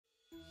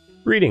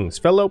Greetings,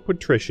 fellow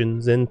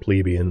patricians and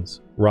plebeians.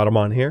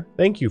 Rhadamant here.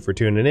 Thank you for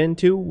tuning in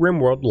to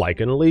RimWorld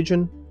Lycan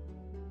Legion,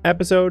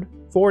 episode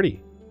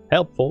 40,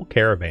 Helpful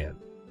Caravan.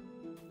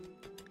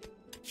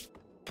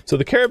 So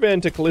the caravan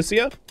to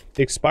Cilicia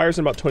expires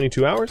in about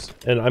 22 hours,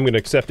 and I'm going to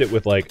accept it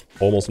with like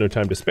almost no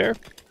time to spare,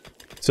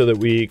 so that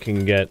we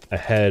can get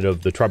ahead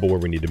of the tribal war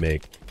we need to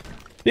make.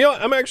 You know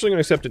what? I'm actually going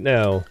to accept it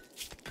now,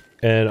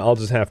 and I'll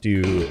just have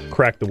to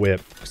crack the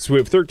whip. So we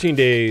have 13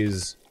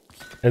 days,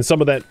 and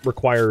some of that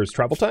requires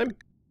travel time.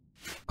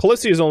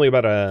 Cilicia is only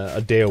about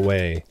a day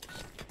away,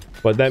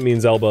 but that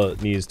means Elba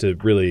needs to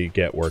really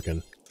get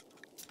working.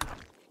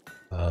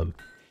 Because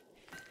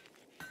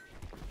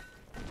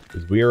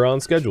we are on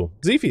schedule.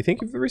 Zeefy,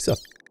 thank you for the resub.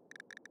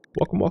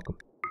 Welcome, welcome.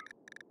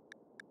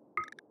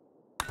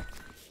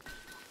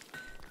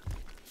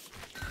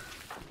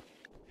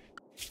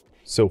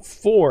 So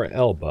for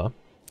Elba,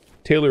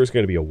 Taylor is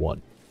going to be a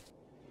 1.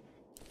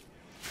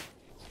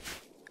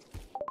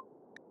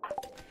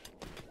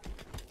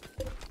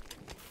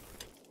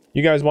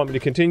 You guys want me to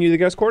continue the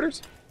guest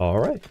quarters? All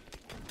right.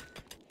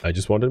 I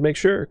just wanted to make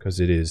sure, because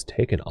it is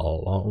taking a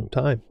long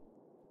time.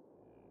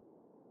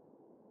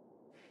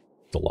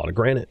 It's a lot of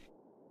granite.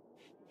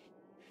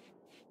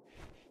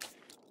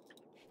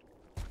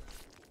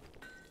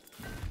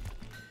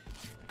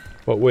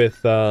 But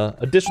with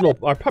additional...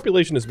 Our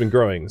population has been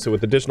growing, so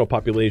with additional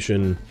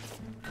population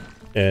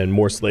and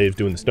more slaves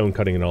doing the stone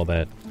cutting and all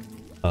that,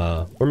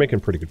 we're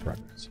making pretty good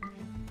progress.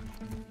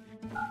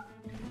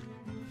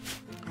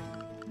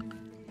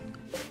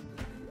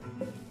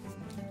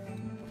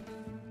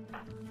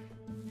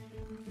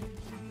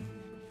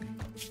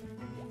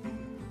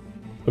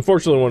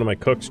 Unfortunately, one of my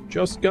cooks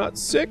just got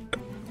sick.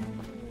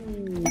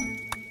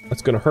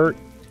 That's gonna hurt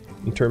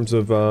in terms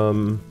of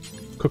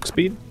cook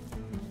speed.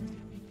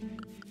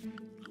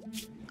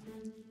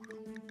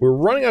 We're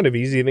running out of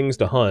easy things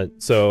to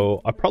hunt,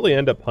 so I'll probably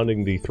end up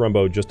hunting the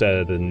Thrumbo just out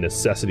of the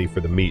necessity for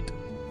the meat.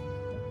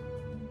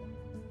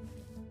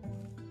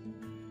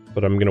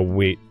 But I'm gonna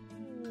wait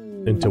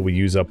until we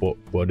use up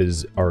what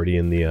is already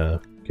in the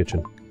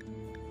kitchen.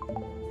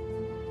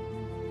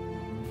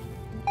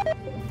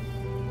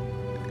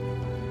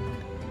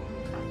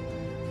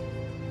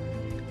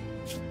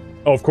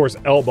 Oh, of course,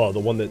 Elba, the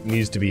one that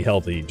needs to be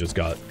healthy, just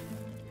got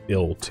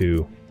ill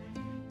too.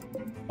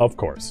 Of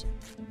course.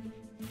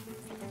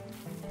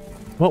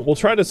 Well, we'll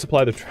try to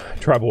supply the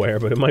tribal air,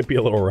 but it might be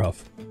a little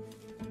rough.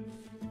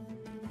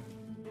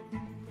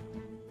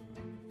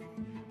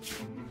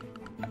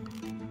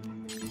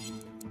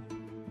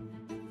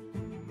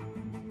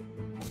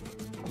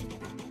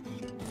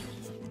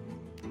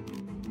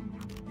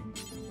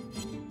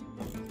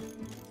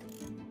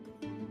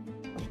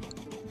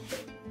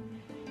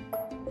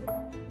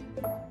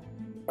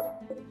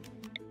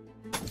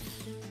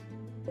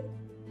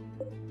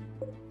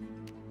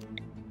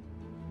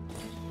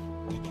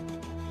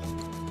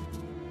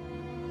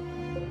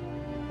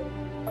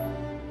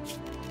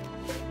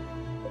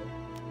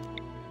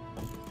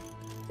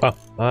 Oh,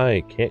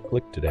 I can't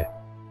click today.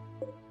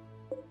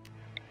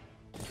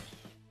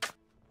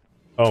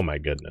 Oh my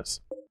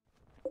goodness.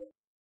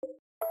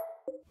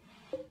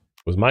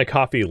 Was my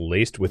coffee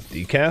laced with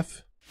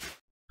decaf?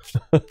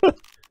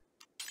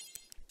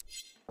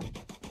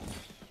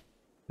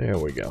 There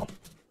we go.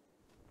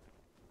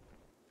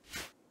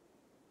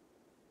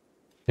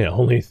 Yeah,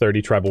 only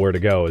 30 tribalware to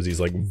go as he's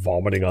like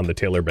vomiting on the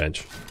Taylor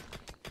bench.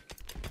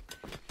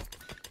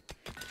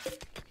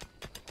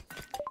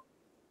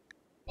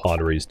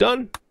 Pottery's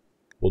done.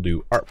 We'll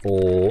do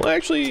artful...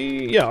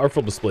 Actually, yeah,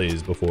 artful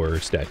displays before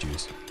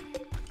statues.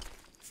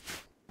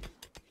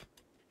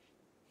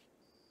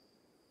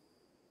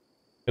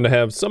 And I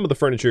have some of the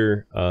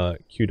furniture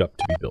queued up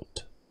to be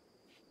built,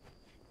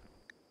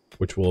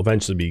 which will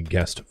eventually be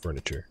guest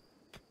furniture.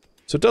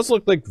 So it does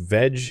look like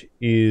veg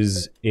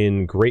is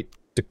in great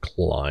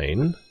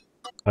decline.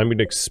 I'm going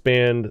to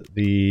expand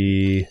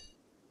the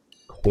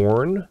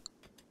corn.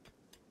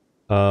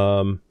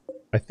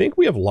 I think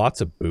we have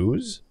lots of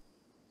booze.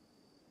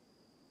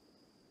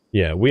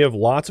 Yeah, we have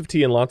lots of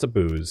tea and lots of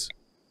booze.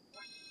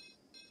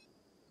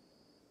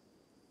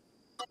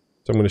 So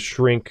I'm going to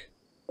shrink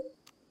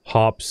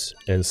hops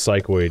and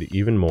psychoid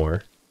even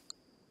more.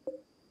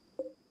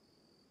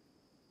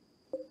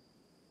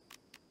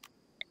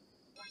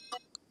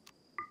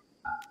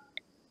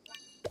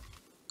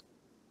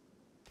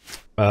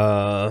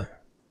 Yeah.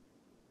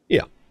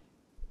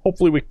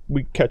 Hopefully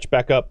we catch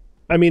back up.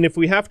 I mean, if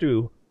we have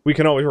to, we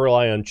can always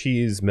rely on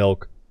cheese,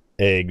 milk,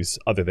 eggs,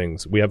 other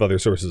things. We have other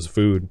sources of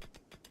food.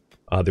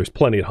 There's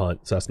plenty to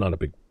hunt, so that's not a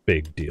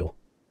big deal.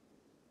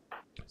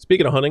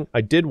 Speaking of hunting,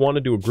 I did want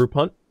to do a group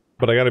hunt,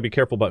 but I gotta be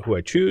careful about who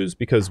I choose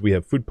because we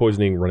have food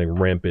poisoning running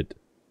rampant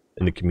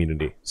in the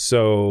community.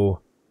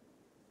 So,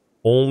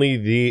 only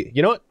the...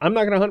 You know what? I'm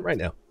not gonna hunt right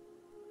now.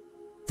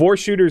 4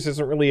 shooters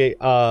isn't really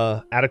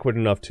adequate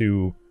enough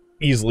to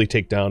easily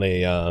take down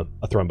a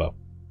Thrumbo.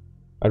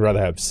 I'd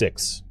rather have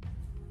 6.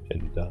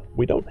 And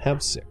we don't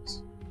have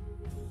 6.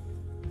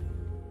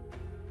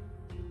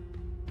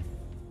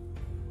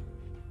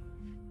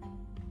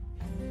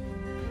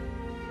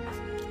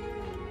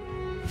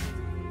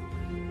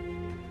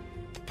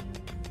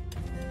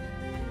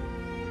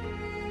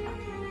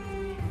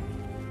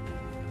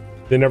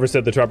 They never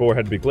said the tribal wear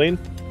had to be clean.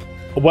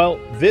 Well,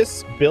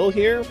 this bill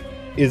here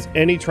is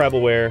any tribal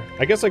wear.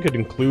 I guess I could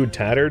include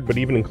tattered, but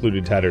even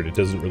included tattered, it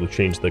doesn't really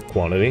change the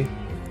quantity.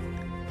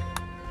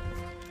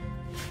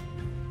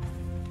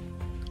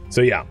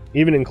 So yeah,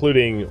 even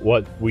including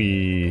what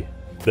the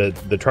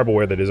tribal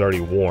wear that is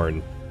already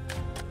worn,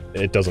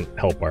 it doesn't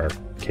help our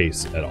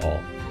case at all.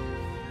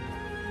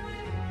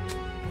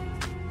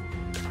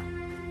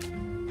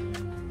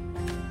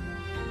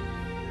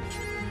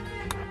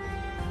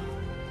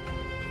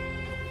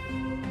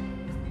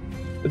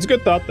 It's a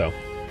good thought, though.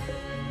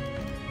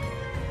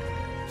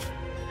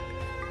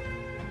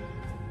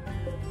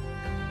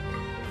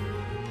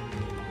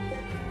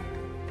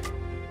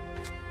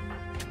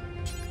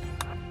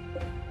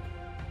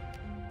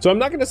 So I'm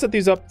not going to set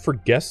these up for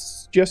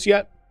guests just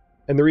yet.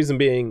 And the reason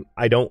being,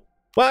 I don't...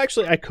 Well,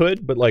 actually, I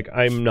could, but, like,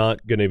 I'm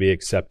not going to be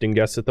accepting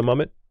guests at the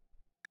moment.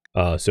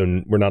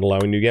 So we're not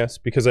allowing new guests,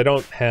 because I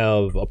don't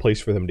have a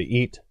place for them to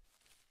eat.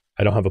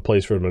 I don't have a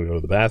place for them to go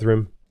to the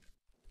bathroom.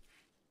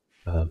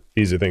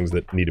 These are things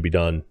that need to be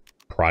done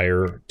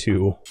prior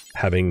to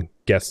having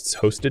guests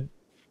hosted,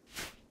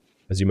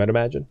 as you might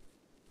imagine.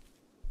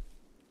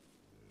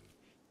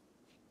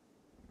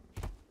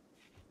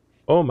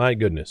 Oh my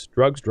goodness.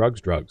 Drugs, drugs,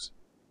 drugs.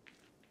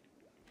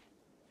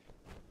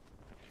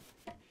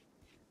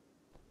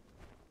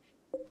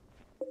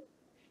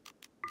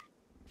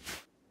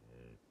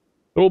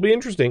 It will be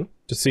interesting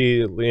to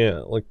see,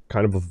 like,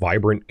 kind of a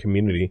vibrant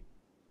community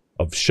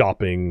of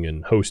shopping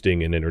and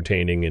hosting and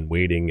entertaining and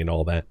waiting and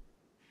all that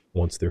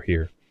once they're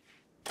here.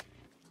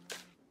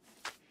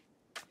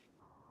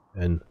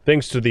 And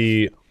thanks to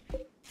the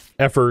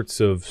efforts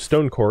of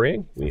stone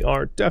quarrying, we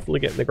are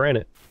definitely getting the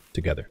granite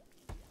together.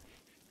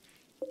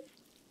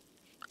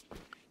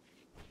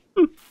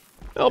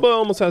 Alba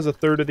almost has a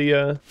third of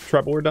the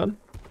tribal wear done.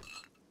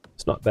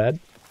 It's not bad.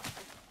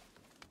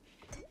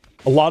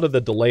 A lot of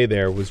the delay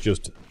there was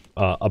just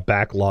a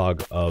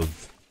backlog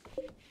of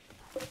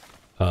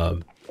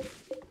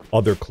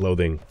other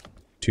clothing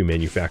to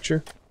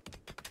manufacture,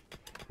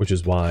 which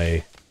is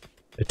why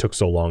it took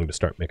so long to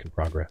start making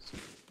progress.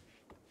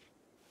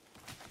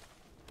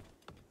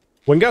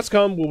 When guests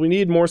come, will we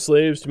need more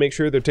slaves to make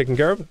sure they're taken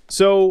care of?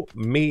 So,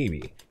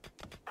 maybe.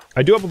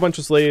 I do have a bunch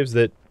of slaves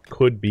that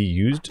could be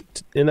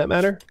used in that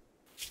matter.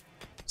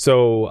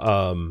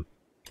 So,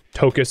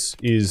 Tokus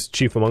is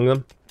chief among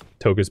them.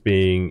 Tokus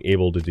being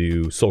able to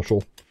do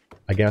social,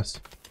 I guess.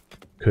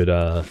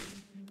 Could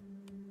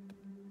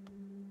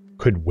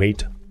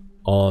wait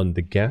on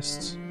the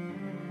guests.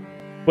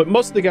 But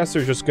most of the guests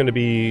are just going to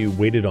be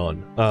waited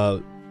on.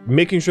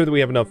 Making sure that we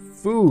have enough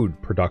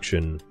food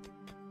production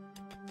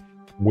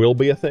will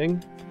be a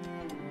thing.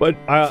 But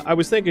I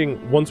was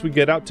thinking, once we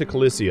get out to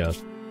Calicia...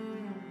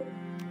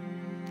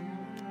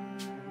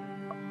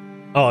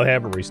 Oh, they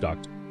haven't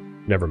restocked.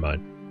 Never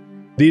mind.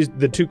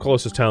 The two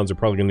closest towns are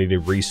probably going to need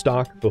to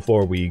restock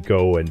before we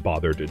go and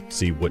bother to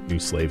see what new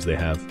slaves they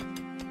have.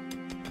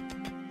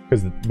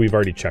 Because we've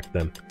already checked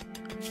them.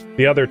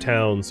 The other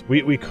towns,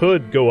 we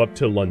could go up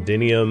to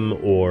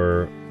Londinium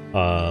or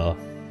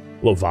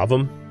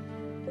Lovavum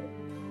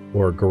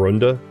or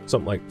Garunda,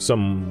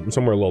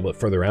 somewhere a little bit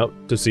further out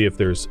to see if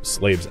there's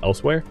slaves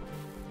elsewhere.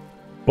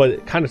 But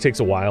it kind of takes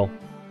a while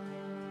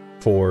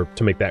to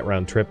make that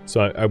round trip,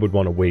 so I would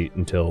want to wait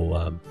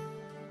until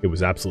it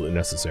was absolutely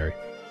necessary.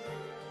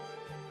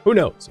 Who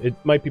knows? It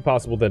might be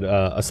possible that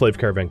a slave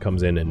caravan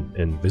comes in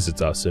and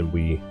visits us and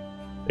we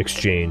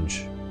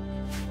exchange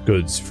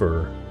goods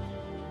for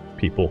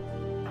people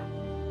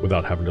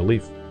without having to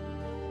leave.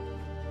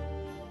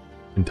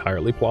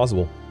 Entirely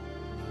plausible.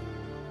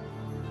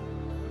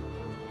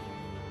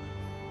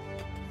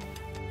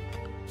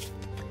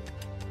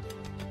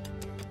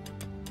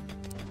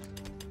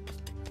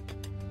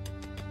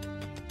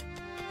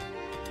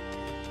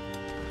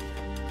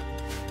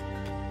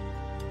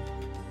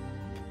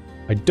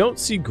 I don't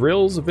see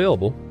grills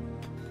available.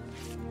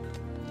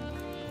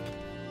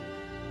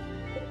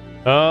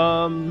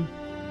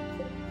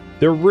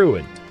 They're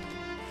ruined.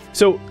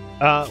 So,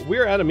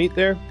 we're out of meat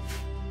there.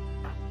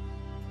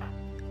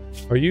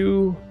 Are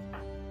you...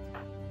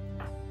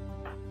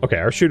 Okay,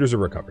 our shooters are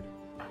recovered.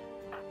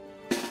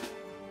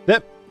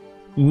 That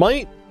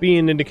might be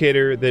an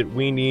indicator that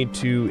we need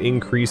to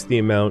increase the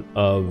amount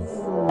of...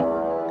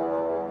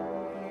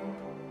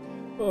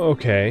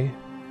 Okay.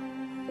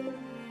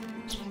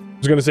 I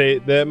was going to say,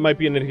 that might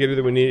be an indicator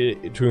that we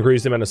need to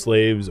increase the amount of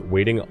slaves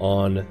waiting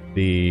on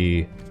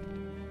the...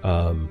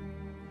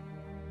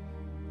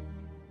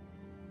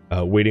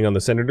 waiting on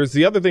the senators.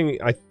 The other thing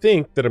I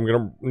think that I'm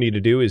going to need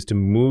to do is to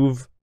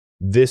move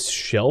this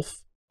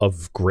shelf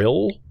of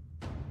grill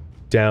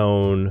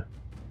down...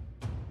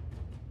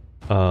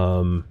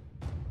 down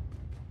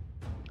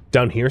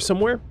here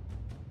somewhere.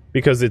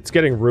 Because it's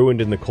getting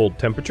ruined in the cold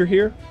temperature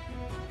here.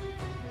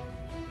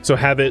 So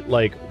have it,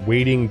 like,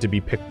 waiting to be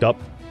picked up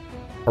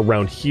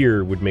around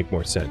here would make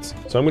more sense.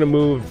 So I'm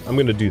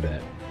going to do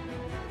that.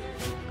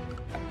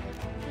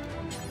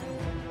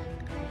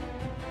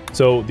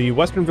 So the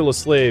Western Villa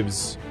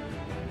slaves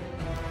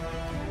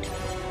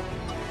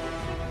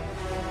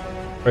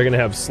are going to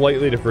have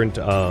slightly different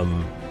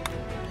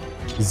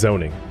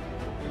zoning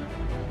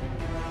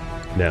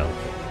now.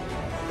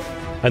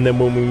 And then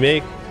when we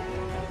make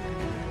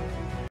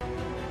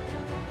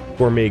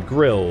gourmet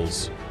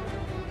grills,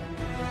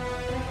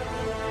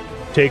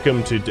 take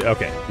them to...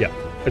 Okay, yeah.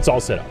 It's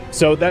all set up.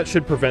 So that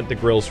should prevent the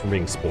grills from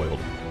being spoiled.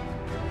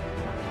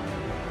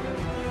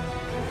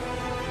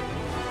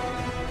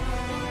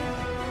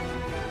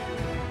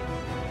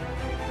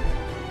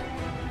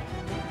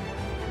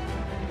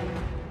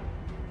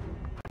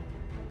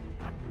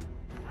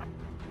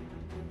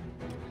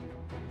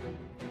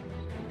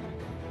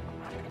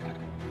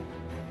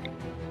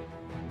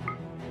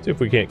 See if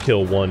we can't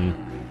kill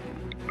 1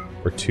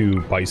 or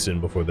 2 bison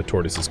before the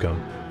tortoises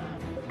come.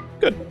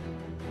 Good.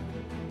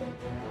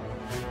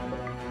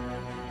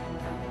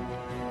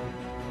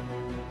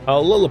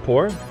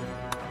 Lillipore,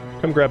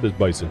 come grab this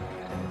bison.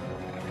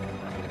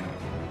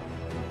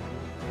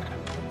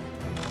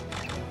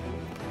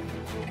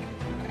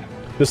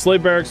 The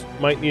slave barracks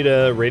might need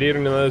a radiator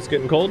now that it's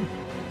getting cold.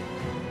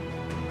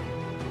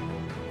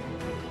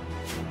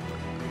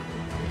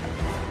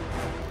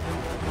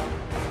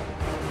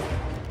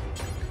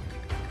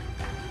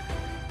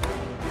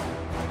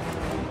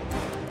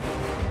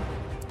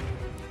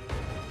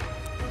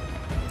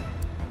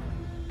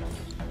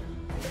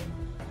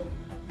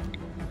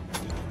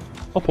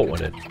 I'll put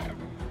one in.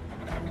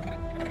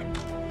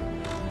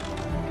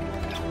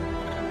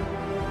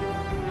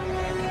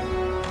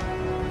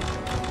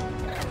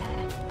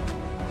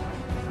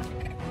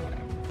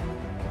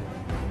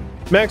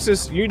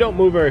 Maxis, you don't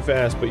move very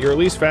fast, but you're at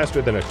least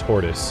faster than a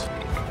tortoise.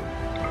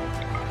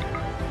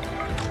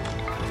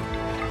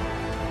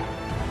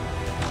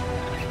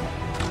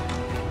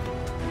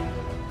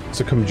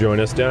 So come join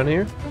us down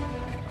here.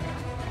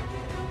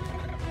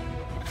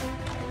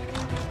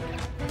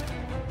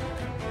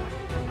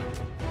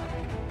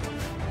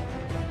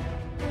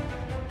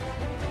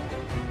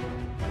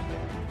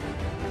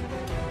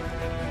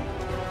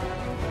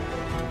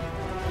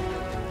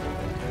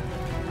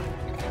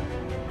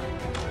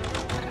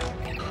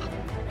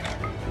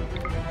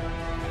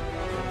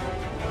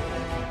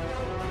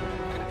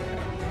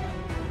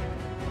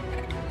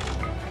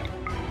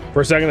 For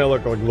a second, it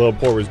looked like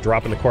Lillipore was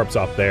dropping the corpse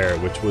off there,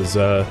 which was,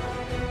 I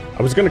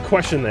was going to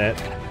question that.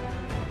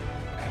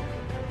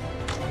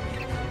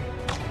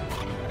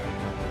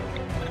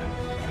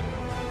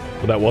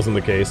 But that wasn't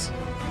the case.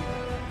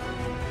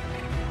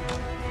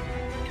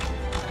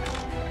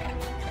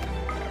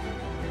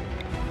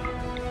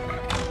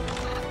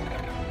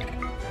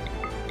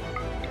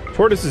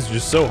 Tortoise is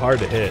just so hard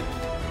to hit.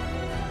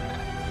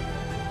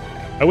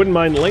 I wouldn't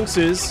mind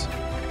lynxes,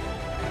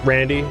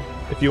 Randy,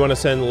 if you want to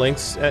send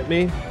lynx at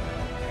me.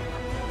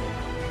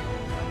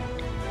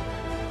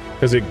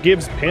 Because it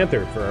gives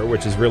panther fur,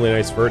 which is really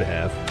nice fur to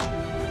have.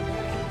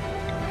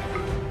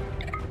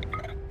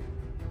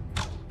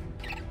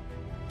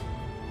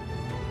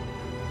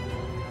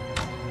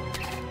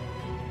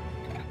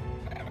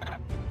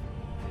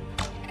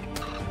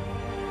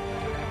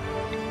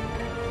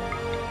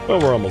 Well,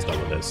 we're almost done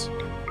with this.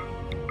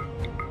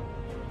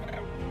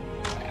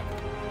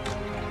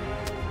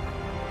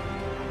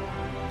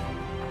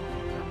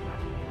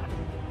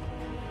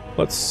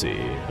 Let's see.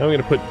 I'm going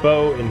to put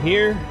Bo in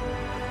here.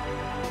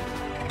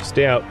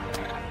 Stay out.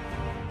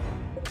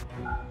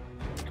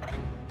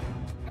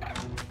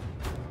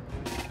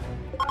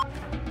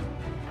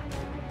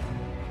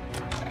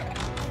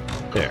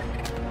 There.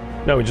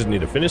 Now we just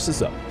need to finish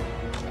this up.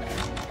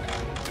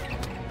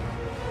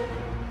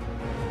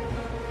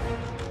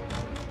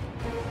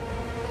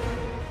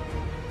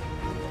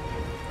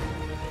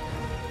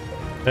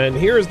 And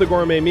here's the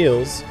gourmet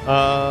meals.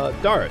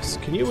 Doris,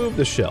 can you move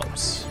the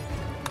shelves?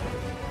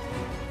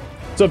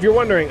 So if you're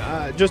wondering,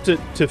 just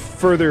to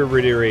further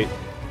reiterate,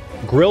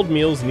 grilled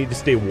meals need to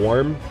stay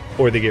warm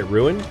or they get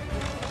ruined.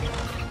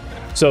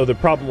 So the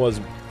problem was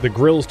the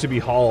grills to be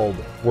hauled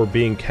were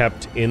being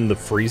kept in the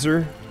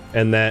freezer,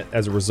 and that,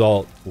 as a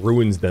result,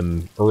 ruins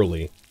them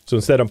early. So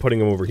instead I'm putting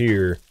them over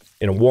here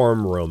in a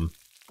warm room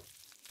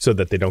so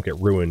that they don't get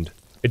ruined.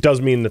 It does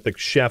mean that the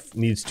chef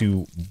needs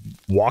to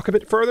walk a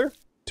bit further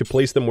to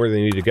place them where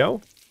they need to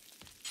go,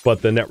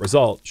 but the net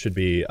result should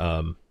be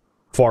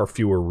far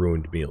fewer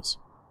ruined meals.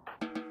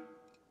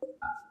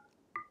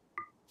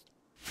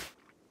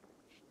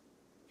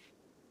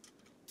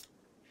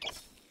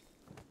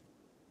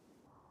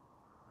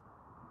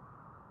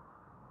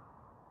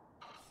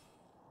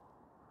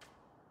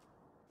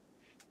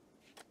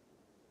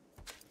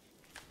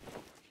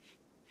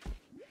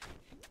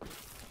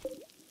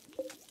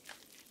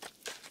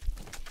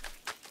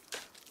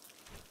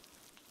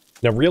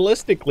 Now,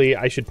 realistically,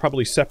 I should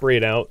probably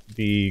separate out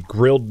the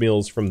grilled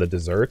meals from the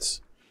desserts,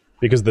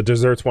 because the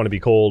desserts want to be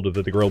cold,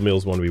 the grilled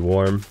meals want to be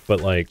warm,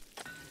 but, like,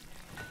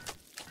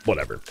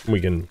 whatever. We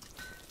can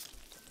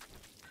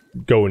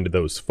go into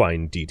those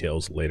fine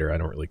details later. I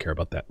don't really care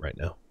about that right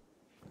now.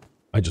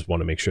 I just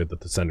want to make sure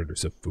that the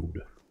senators have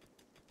food.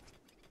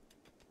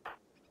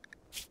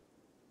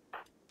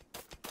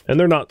 And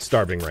they're not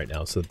starving right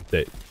now, so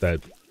that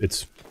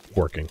it's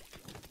working.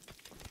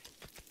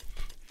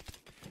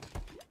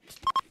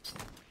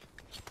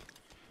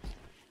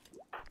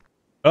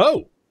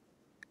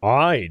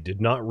 I did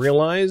not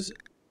realize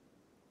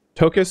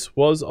Tokus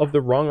was of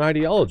the wrong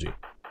ideology.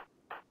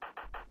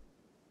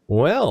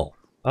 Well,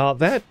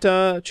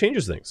 that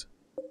changes things.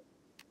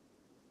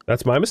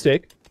 That's my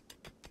mistake.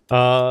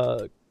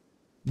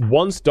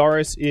 Once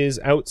Darius is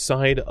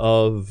outside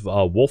of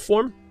wolf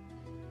form,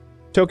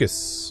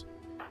 Tokus,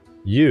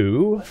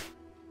 you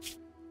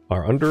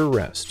are under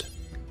arrest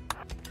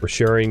for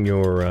sharing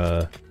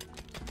your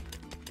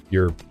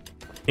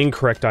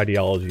incorrect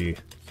ideology,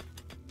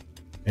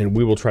 and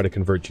we will try to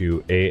convert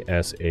you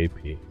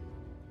ASAP.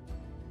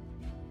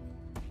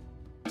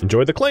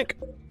 Enjoy the clink!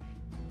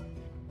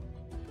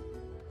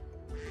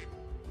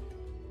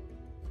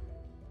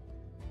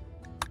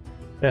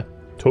 Yeah,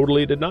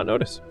 totally did not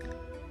notice.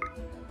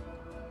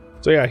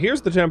 So yeah,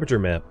 here's the temperature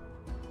map.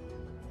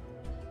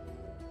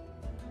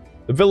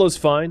 The villa's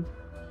fine.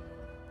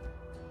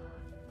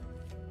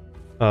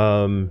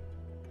 The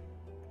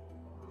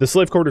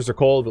slave quarters are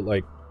cold, but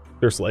like,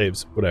 they're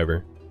slaves,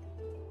 whatever.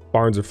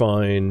 Barns are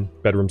fine,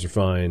 bedrooms are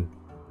fine.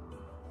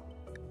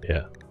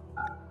 Yeah.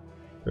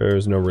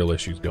 There's no real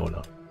issues going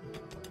on.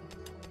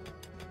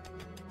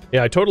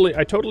 Yeah, I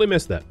totally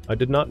missed that. I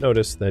did not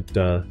notice that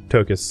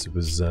Tokus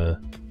was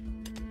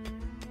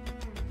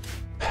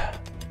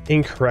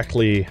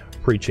incorrectly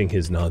preaching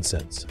his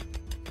nonsense.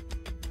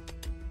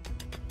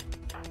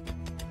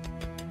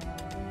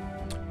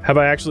 Have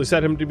I actually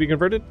set him to be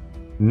converted?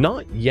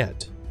 Not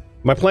yet.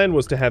 My plan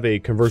was to have a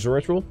conversion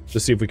ritual to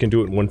see if we can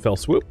do it in one fell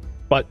swoop,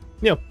 but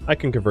you know, I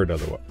can convert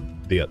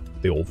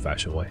the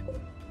old-fashioned way,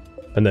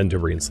 and then to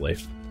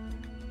re-enslave.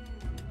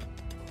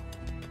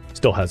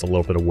 Still has a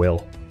little bit of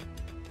will.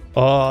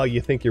 Oh,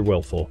 you think you're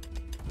willful?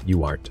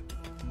 You aren't.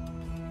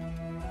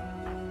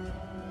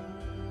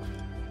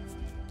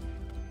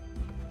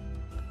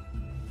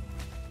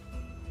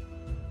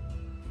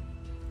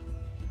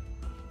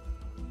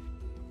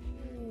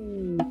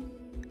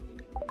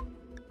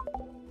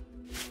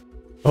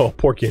 Oh,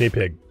 poor guinea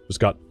pig just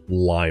got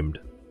limed.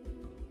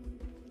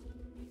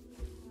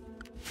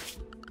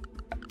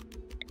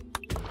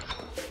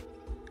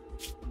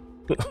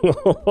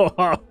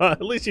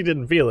 At least you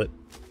didn't feel it.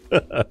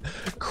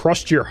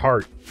 Crushed your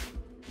heart.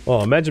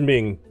 Oh,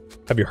 imagine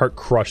have your heart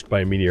crushed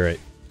by a meteorite.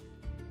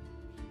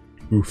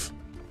 Oof.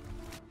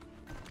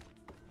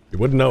 You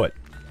wouldn't know it.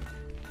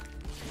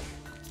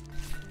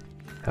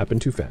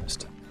 Happened too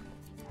fast.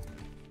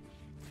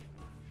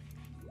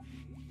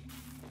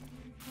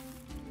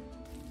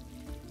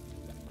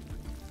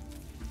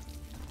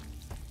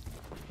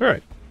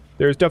 Alright.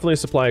 There's definitely a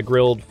supply of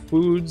grilled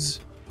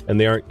foods, and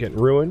they aren't getting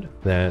ruined.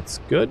 That's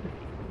good.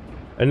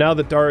 And now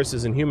that Darius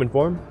is in human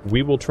form,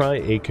 we will try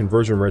a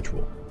conversion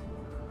ritual.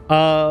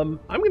 I'm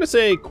going to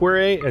say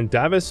Quire and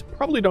Davis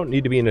probably don't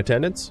need to be in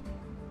attendance.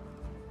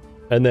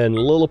 And then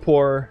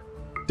Lillipore,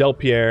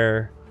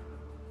 Delpierre,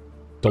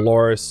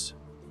 Dolores,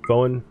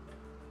 Fowen,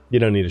 you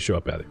don't need to show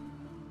up either.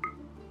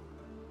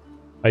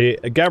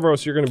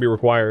 Gavros, you're going to be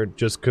required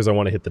just because I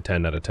want to hit the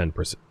 10 out of 10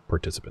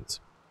 participants.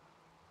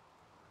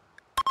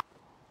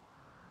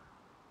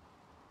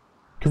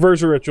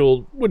 Conversion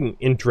ritual wouldn't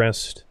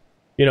interest.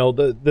 You know,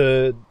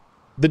 the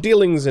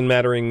dealings and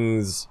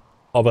matterings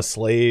of a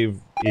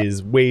slave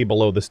is way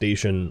below the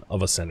station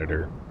of a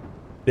senator.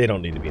 They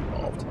don't need to be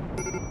involved.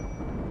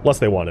 Unless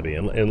they want to be,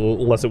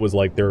 unless it was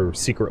like their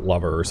secret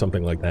lover or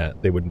something like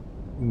that. They would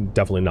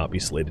definitely not be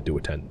slated to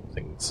attend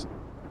things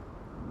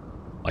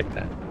like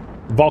that.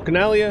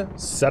 Vulcanalia,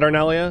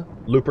 Saturnalia,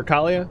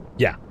 Lupercalia,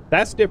 yeah,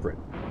 that's different.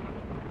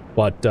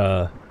 But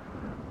a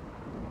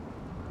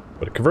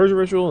conversion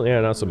ritual? Yeah,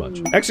 not so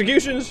much.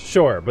 Executions?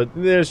 Sure, but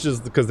it's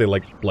just because they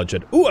like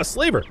bloodshed. Ooh, a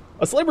slaver!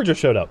 A slaver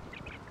just showed up.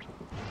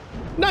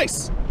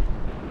 Nice!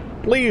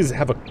 Please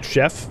have a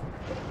chef.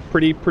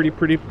 Pretty,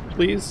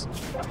 please.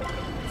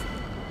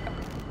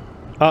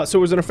 So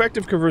it was an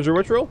effective conversion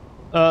ritual.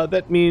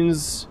 That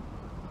means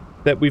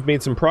that we've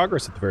made some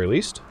progress at the very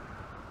least.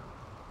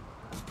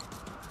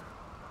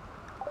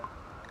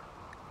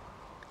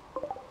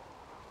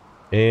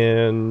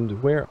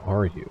 And where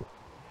are you?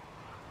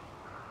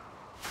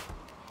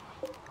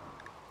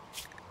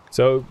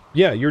 So,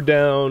 yeah, you're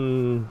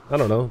down, I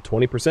don't know,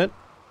 20%?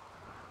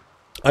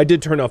 I did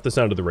turn off the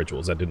sound of the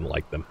rituals. I didn't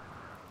like them.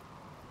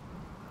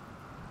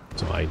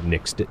 So I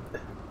nixed it.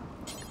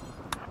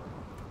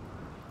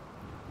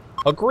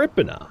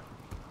 Agrippina.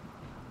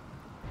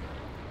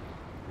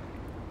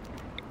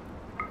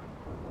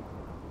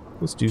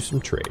 Let's do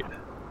some trade.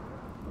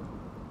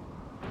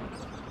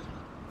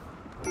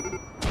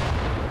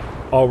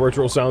 All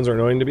ritual sounds are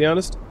annoying, to be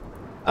honest.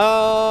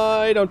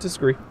 I don't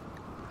disagree.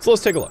 So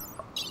let's take a look.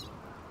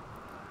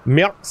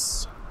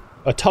 Merx.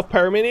 A tough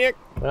pyromaniac?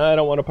 I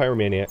don't want a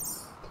pyromaniac.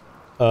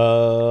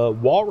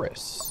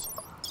 Walrus.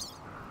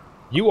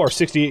 You are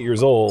 68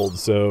 years old,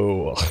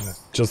 so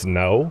just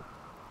no.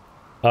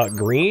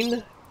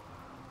 Green.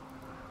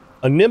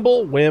 A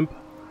nimble wimp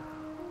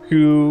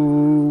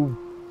who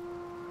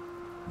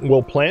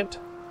will plant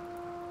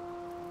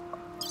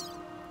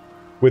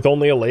with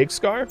only a leg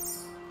scar.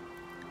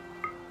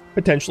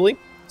 Potentially.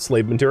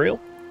 Slave material.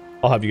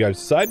 I'll have you guys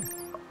decide.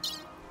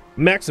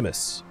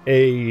 Maximus.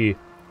 A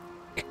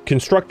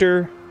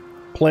constructor,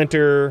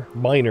 planter,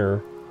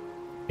 miner,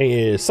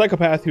 a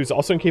psychopath who's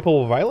also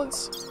incapable of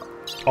violence,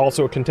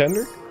 also a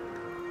contender.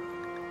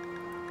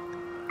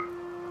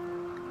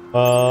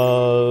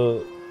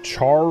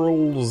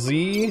 Charles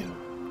Z.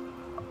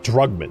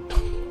 Drugman.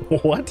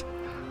 What?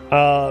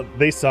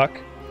 They suck.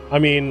 I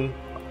mean,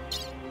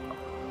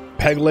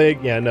 peg leg,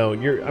 yeah, no,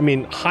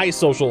 high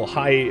social,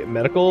 high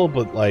medical,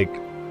 but like,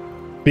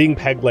 being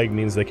peg leg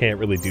means they can't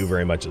really do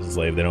very much as a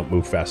slave. They don't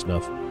move fast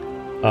enough.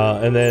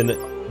 And then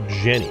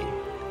Jenny.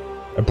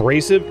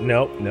 Abrasive?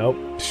 Nope.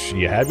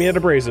 You had me at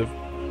abrasive.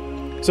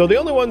 So the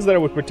only ones that I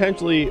would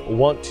potentially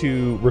want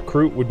to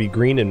recruit would be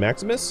Green and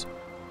Maximus.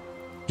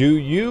 Do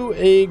you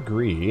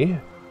agree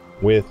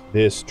with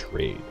this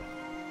trade?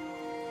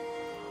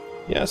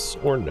 Yes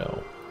or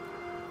no?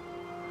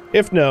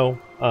 If no,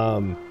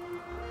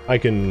 I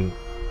can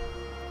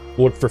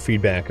look for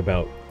feedback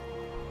about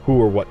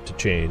who or what to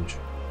change.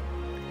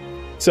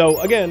 So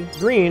again,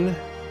 Green,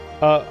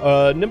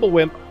 a nimble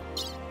wimp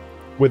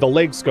with a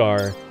leg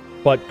scar,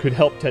 but could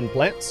help tend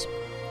plants.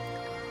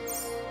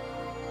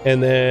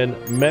 And then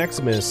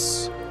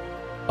Maximus,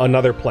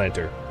 another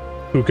planter,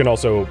 who can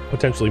also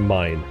potentially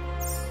mine.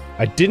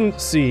 I didn't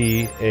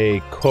see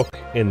a cook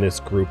in this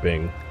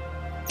grouping.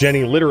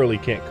 Jenny literally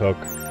can't cook.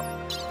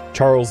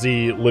 Charles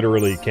Z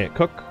literally can't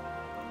cook.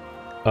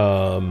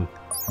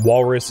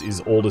 Walrus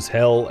is old as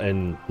hell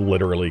and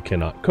literally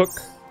cannot cook.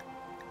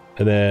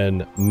 And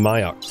then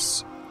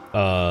Myox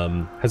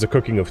has a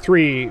cooking of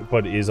 3,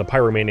 but is a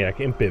pyromaniac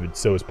impid,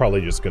 so is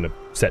probably just going to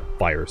set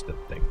fires to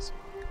things.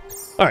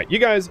 Alright, you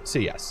guys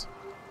say yes.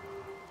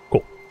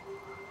 Cool.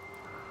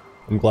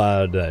 I'm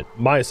glad that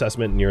my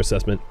assessment and your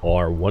assessment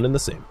are one and the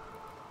same.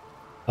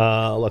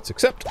 Let's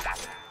accept.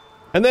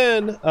 And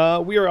then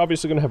we are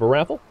obviously going to have a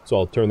raffle, so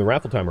I'll turn the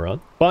raffle timer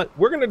on. But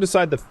we're going to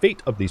decide the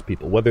fate of these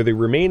people, whether they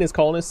remain as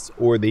colonists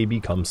or they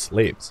become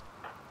slaves.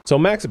 So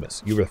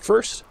Maximus, you were the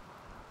first.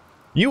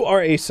 You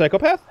are a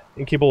psychopath,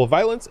 incapable of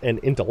violence and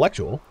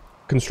intellectual.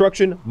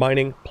 Construction,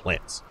 mining,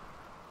 plants.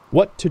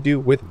 What to do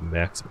with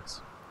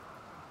Maximus?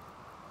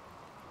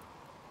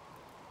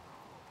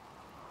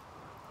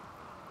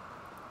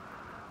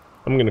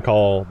 I'm going to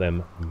call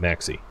them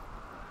Maxi.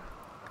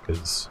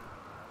 Because...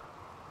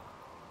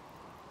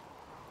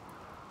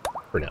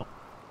 for now.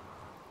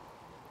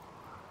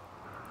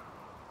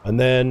 And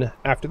then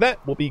after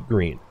that will be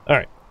Green.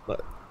 Alright.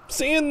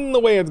 Seeing the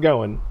way it's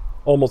going,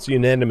 almost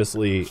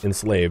unanimously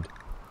enslaved,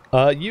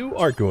 you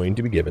are going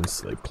to be given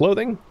slave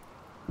clothing,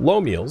 low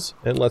meals,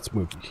 and let's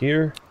move you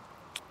here.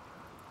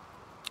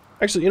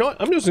 Actually, you know what?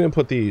 I'm just going to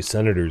put the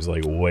senators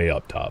like way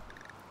up top.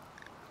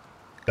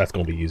 That's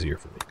going to be easier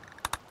for me.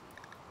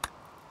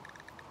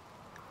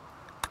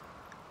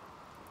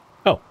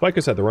 Oh,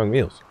 Vicus had the wrong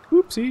meals.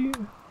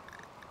 Oopsie.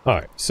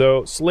 Alright,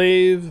 so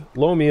slave,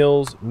 low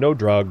meals, no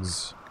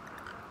drugs,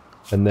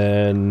 and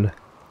then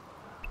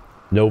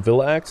no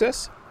villa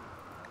access.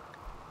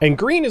 And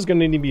Green is going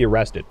to need to be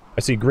arrested.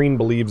 I see Green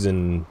believes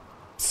in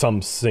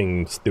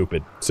something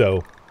stupid.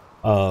 So,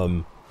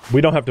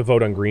 we don't have to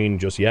vote on Green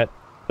just yet,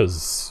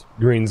 because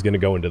Green's going to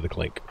go into the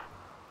clink.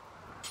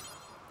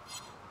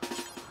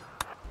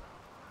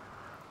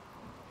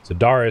 So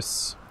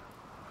Darius,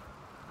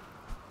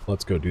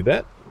 let's go do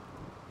that.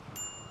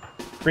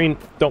 Green,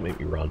 don't make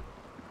me run.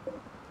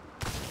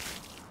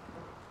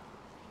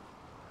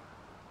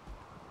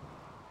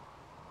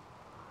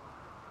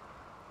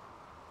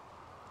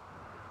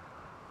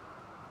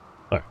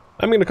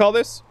 I'm going to call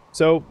this.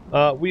 So,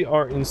 we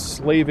are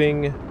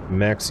enslaving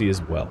Maxi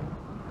as well.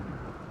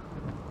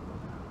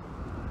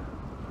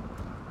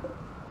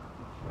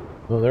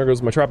 Well, there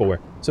goes my trappleware.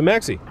 So,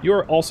 Maxi, you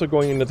are also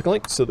going into the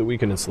clink so that we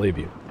can enslave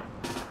you.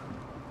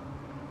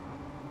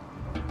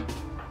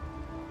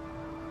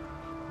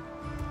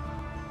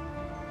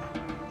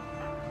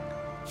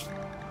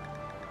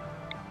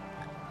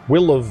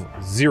 Will of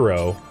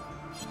 0.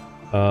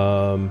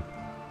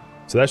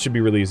 So that should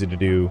be really easy to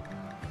do.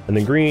 And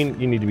then Green,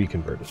 you need to be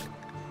converted.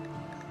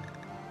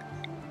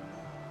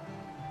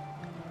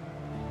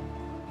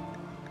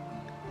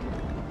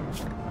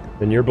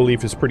 And your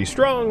belief is pretty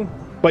strong,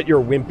 but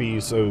you're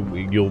wimpy, so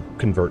you'll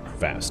convert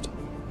fast.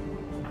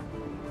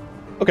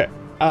 Okay,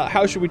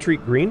 how should we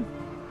treat Green?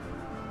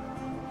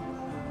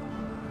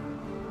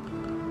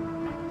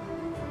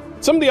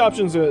 Some of the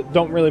options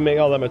don't really make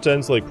all that much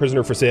sense, like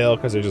prisoner for sale,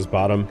 because I just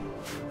bought him.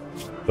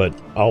 But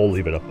I'll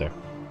leave it up there.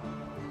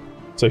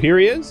 So here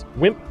he is,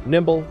 wimp,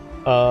 nimble,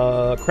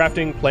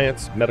 crafting,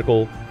 plants,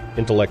 medical,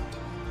 intellect.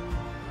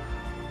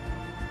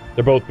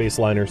 They're both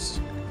baseliners.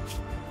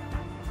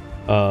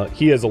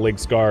 He has a leg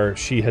scar.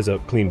 She has a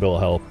clean bill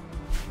of health.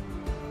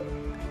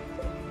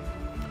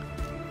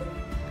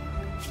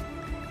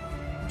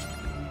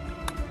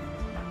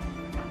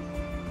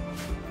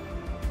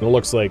 It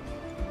looks like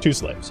 2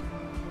 slaves.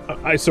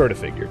 I sort of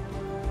figured,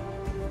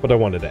 but I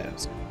wanted to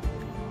ask.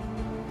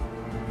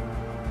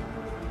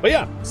 But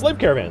yeah, slave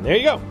caravan. There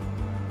you go.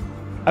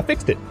 I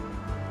fixed it.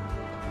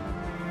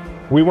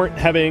 We weren't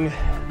having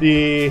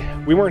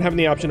We weren't having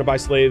the option to buy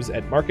slaves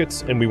at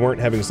markets, and we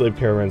weren't having slave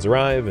caravans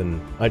arrive,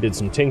 and I did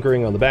some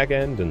tinkering on the back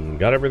end and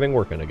got everything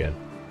working again.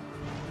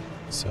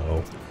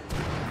 So,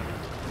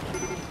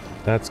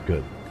 that's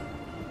good.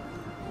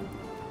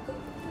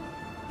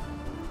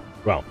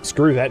 Well,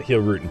 screw that heel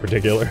route in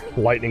particular.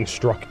 Lightning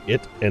struck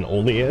it, and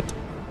only it.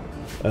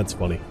 That's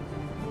funny.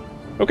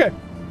 Okay,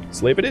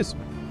 slave it is.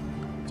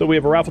 So we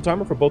have a raffle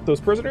timer for both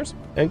those prisoners,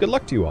 and good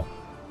luck to you all.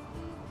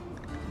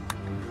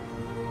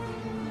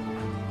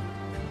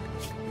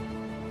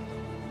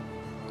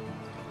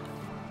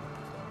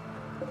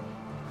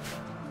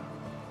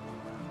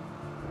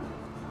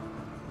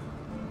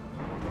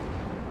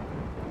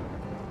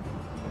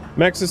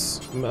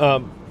 Maxis,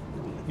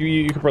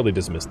 you could probably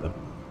dismiss them.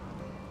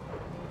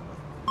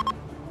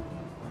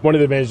 One of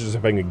the advantages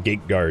of having a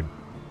gate guard.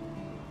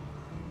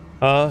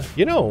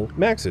 You know,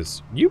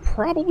 Maxis, you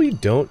probably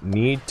don't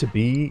need to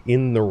be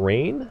in the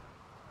rain.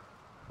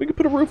 We could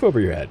put a roof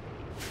over your head.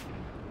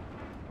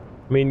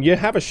 I mean, you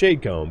have a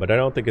shade cone, but I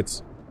don't think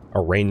it's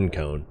a rain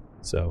cone.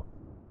 So,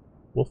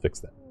 we'll fix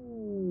that.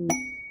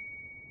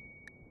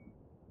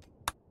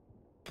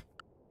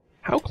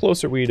 How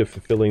close are we to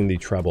fulfilling the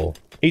treble?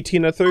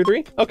 18 out of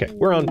 33? Okay,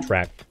 we're on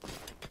track.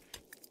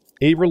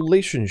 A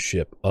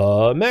relationship.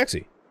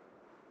 Maxie.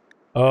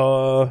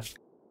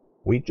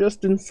 We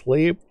just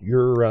enslaved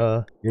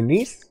your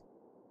niece?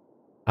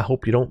 I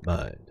hope you don't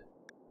mind.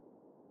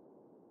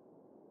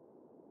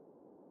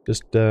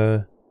 Just,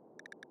 yeah.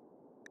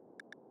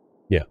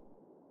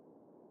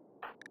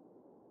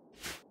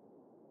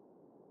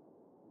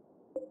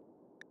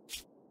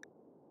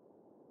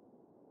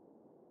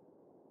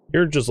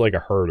 You're just like a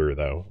herder,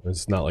 though.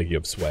 It's not like you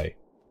have sway.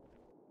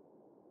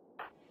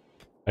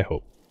 I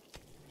hope.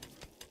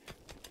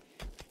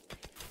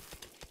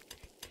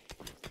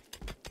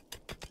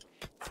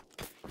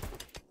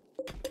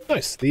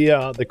 Nice.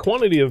 The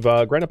quantity of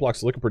granite blocks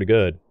is looking pretty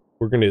good.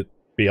 We're going to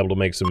be able to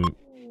make some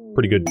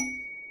pretty good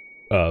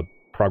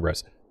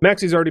progress.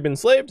 Maxie's already been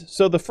enslaved,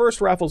 so the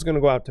first raffle is going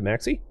to go out to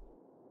Maxie.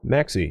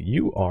 Maxie,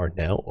 you are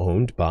now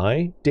owned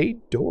by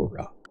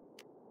Daedora.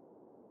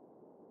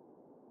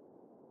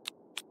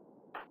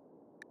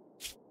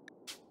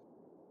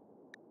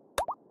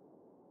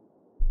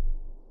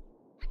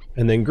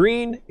 And then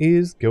green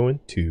is going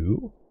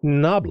to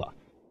Nabla.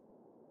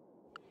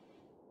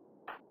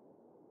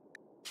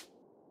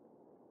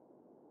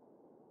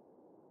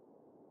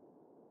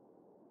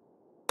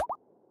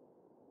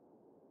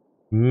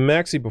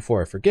 Maxie,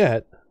 before I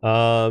forget,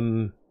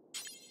 no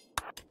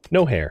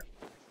hair.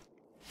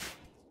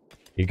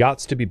 You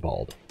gots to be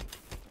bald.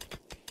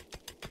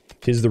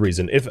 Tis the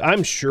reason. If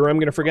I'm sure I'm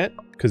gonna forget,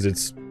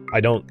 because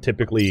I don't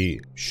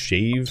typically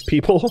shave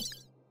people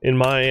in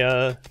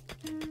my,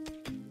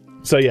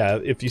 so yeah,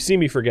 if you see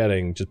me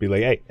forgetting, just be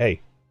like,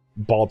 hey,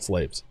 bald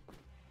slaves.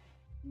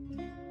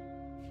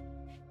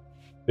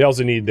 They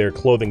also need their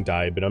clothing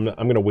dyed, but I'm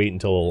gonna wait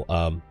until,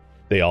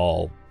 they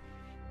all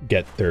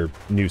get their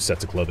new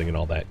sets of clothing and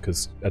all that,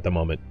 because at the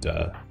moment,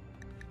 they're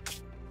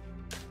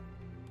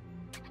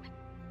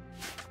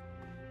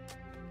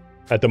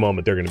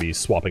going to be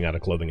swapping out of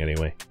clothing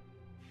anyway.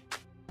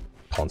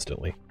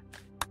 Constantly.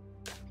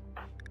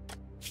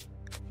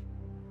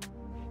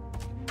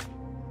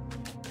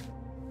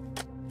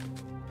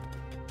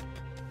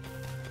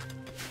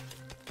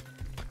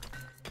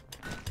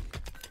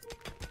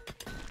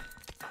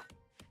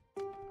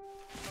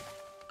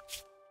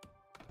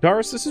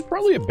 Doris, this is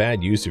probably a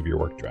bad use of your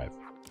work drive.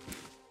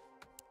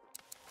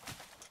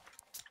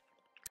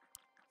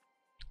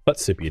 Let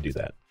Scipia do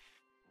that.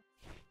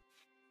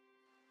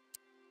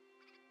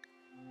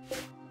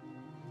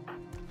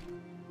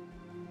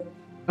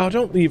 Oh,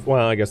 don't leave.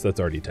 Well, I guess that's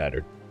already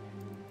tattered.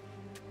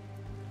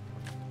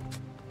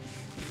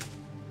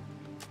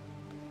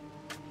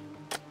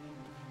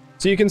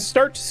 So you can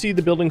start to see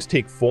the buildings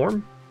take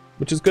form,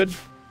 which is good.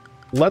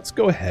 Let's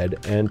go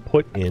ahead and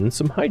put in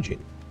some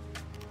hygiene.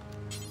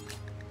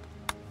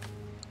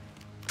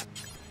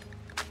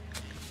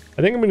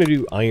 I think I'm going to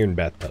do iron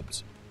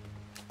bathtubs.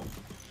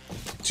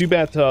 2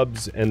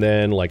 bathtubs and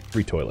then like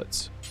 3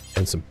 toilets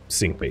and some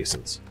sink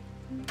basins.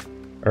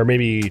 Or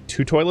maybe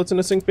 2 toilets and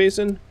a sink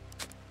basin?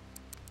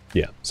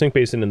 Yeah, sink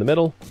basin in the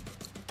middle.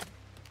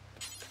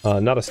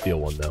 Not a steel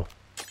one though.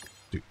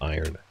 Do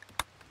iron.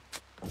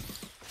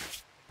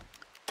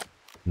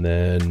 And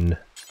then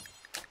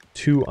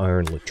 2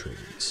 iron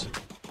latrines.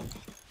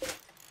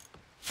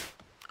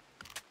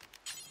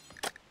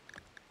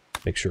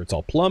 Make sure it's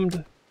all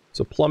plumbed.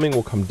 So plumbing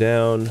will come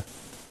down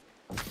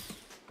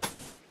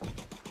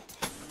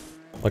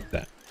like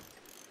that.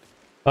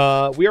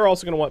 We are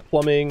also going to want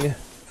plumbing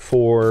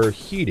for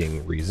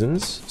heating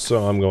reasons.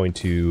 So I'm going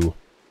to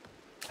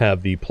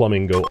have the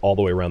plumbing go all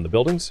the way around the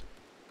buildings.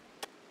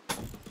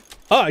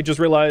 Ah, I just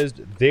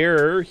realized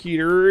their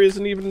heater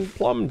isn't even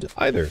plumbed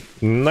either.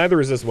 Neither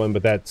is this one,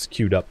 but that's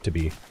queued up to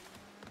be.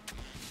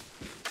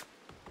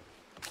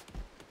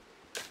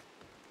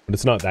 But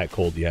it's not that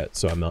cold yet,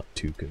 so I'm not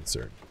too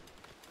concerned.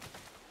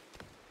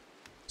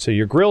 So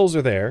your grills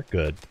are there.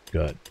 Good,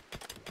 good.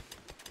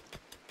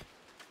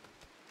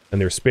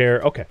 And they're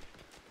spare. Okay.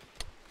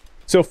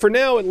 So for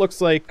now, it looks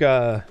like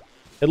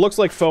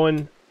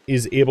Fowen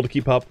is able to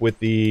keep up with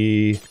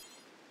the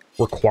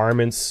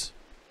requirements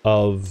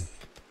of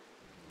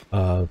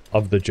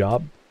the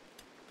job.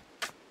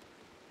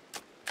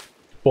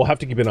 We'll have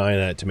to keep an eye on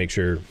that to make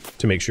sure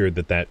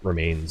that that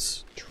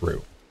remains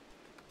true.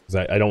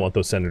 Because I don't want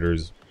those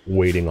senators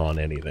waiting on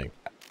anything.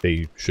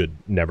 They should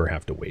never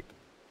have to wait.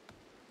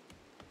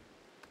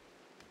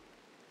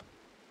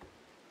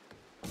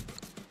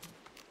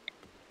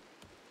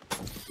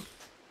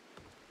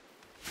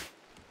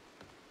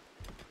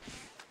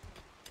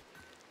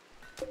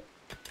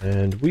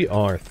 And we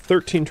are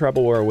 13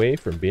 tribal war away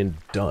from being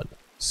done.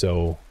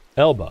 So,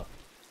 Elba.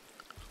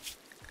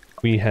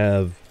 We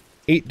have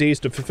 8 days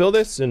to fulfill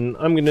this, and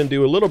I'm going to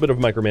do a little bit of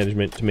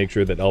micromanagement to make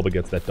sure that Elba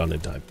gets that done in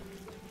time.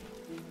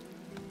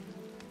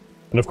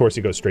 And of course,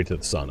 he goes straight to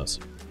the saunas.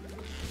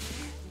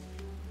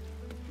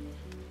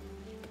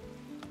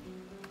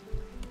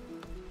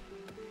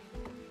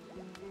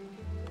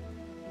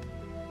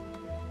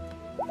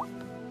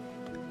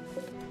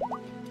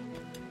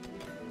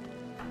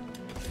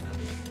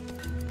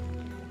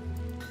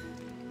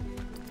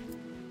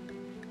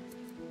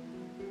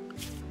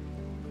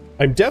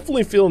 I'm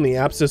definitely feeling the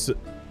absence of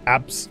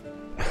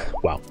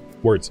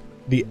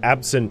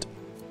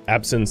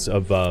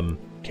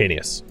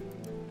Canius.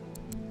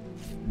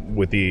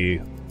 With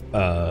the,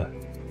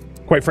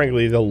 quite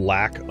frankly, the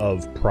lack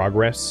of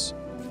progress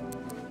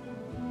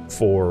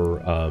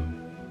for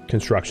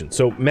construction.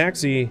 So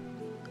Maxie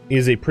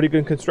is a pretty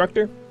good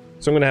constructor,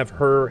 so I'm going to have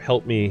her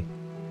help me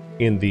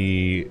in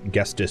the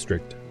guest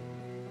district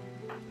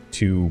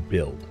to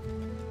build.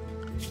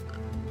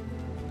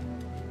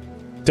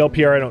 Del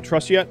Pierre I don't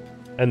trust yet,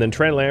 and then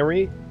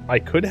Tranlanry I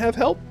could have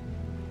help,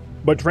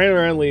 but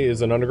Tranlanry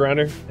is an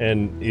undergrounder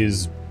and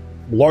is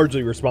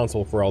largely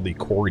responsible for all the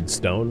quarried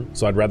stone,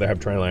 so I'd rather have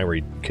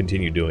Tranlanry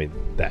continue doing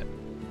that.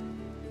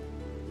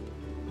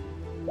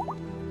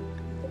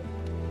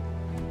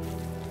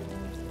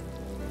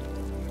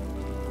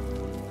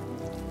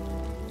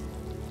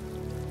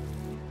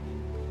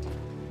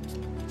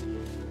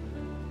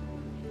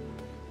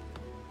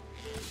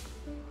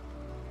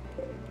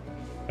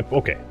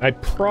 Okay, I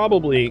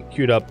probably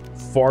queued up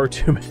far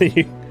too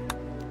many,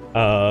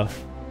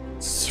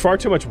 far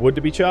too much wood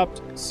to be chopped,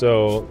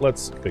 so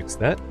let's fix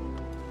that.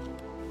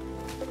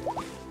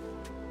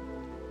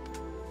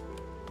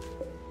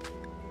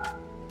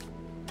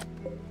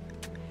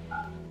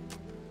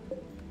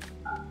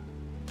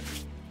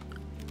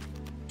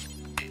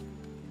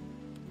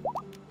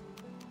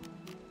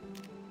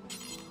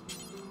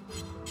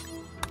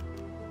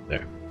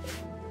 There.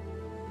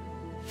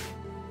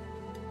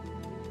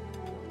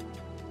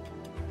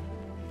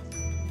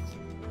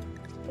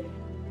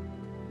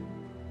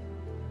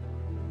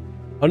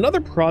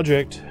 Another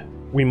project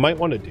we might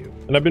want to do,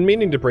 and I've been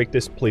meaning to break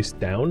this place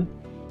down,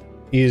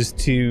 is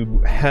to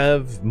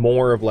have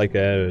more of like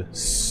a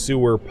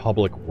sewer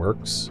public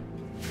works.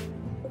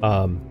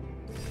 And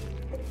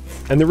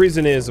the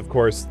reason is, of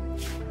course,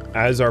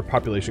 as our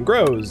population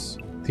grows,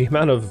 the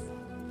amount of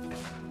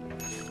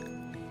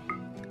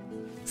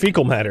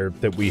fecal matter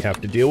that we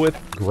have to deal with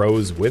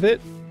grows with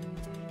it.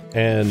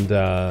 And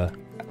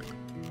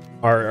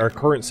our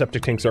current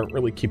septic tanks aren't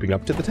really keeping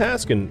up to the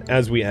task, and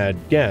as we add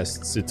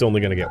guests, it's only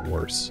going to get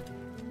worse,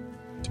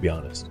 to be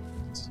honest.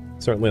 It's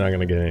certainly not going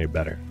to get any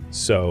better.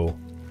 So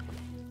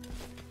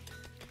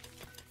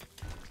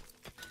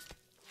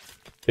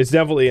it's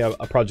definitely a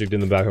project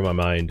in the back of my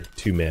mind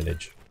to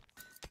manage.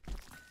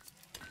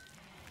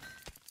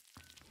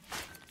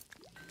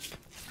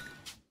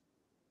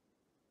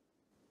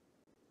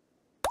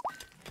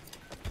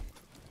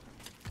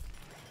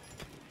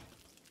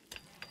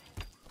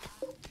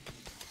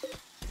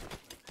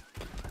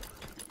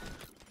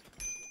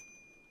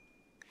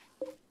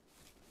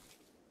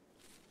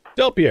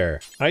 Delpierre,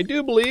 I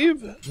do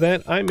believe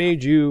that I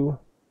made you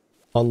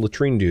on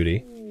latrine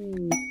duty.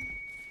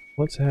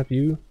 Let's have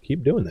you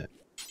keep doing that.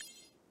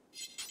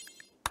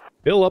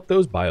 Fill up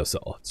those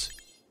biosolids.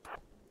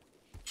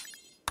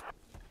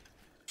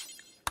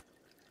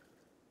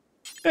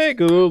 Hey,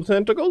 good little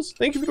tentacles.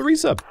 Thank you for the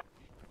resub.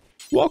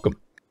 Welcome.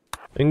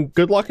 And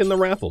good luck in the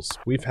raffles.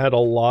 We've had a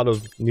lot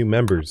of new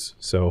members,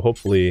 so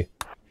hopefully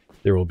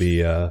there will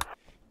be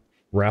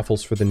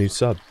raffles for the new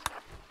sub.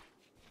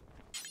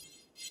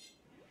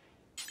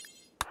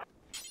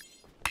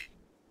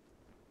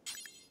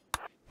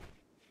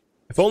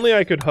 If only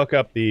I could hook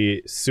up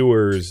the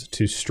sewers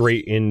to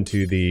straight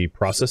into the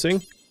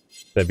processing,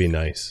 that'd be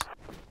nice.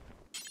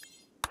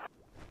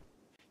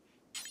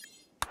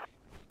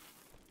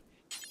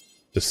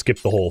 To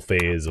skip the whole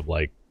phase of,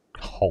 like,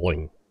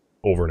 hauling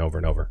over and over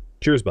and over.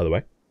 Cheers, by the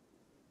way.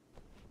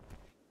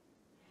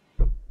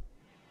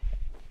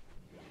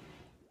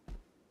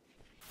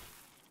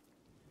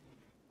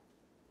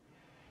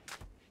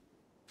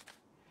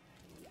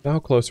 How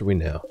close are we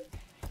now?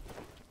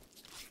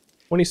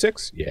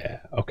 26? Yeah,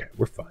 okay,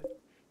 we're fine.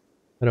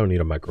 I don't need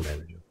a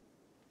micromanager.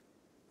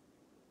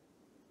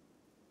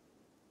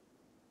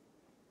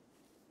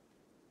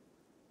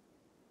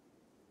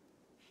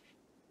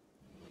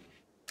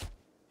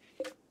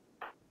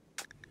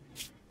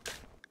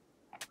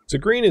 So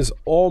green is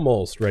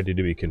almost ready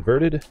to be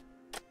converted.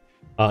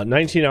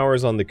 19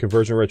 hours on the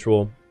conversion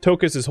ritual.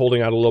 Tokus is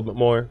holding out a little bit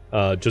more,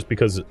 just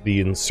because the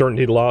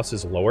uncertainty loss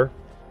is lower.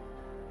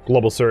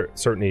 Global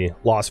certainty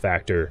loss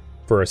factor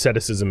for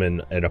asceticism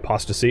and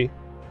apostasy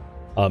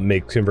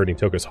makes converting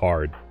Tokus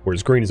hard,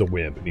 whereas green is a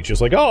wimp, and he's just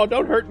like, oh,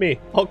 don't hurt me,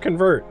 I'll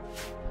convert.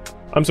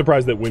 I'm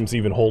surprised that wimps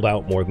even hold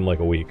out more than like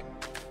a week.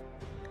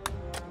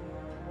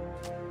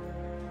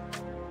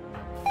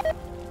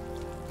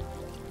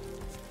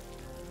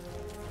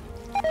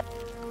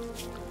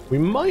 We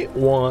might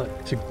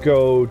want to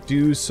go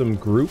do some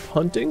group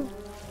hunting.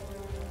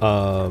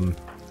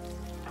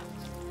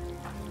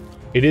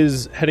 It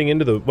is heading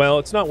into the... Well,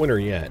 it's not winter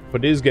yet,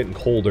 but it is getting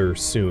colder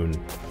soon,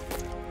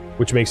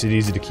 which makes it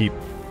easy to keep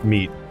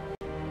meat.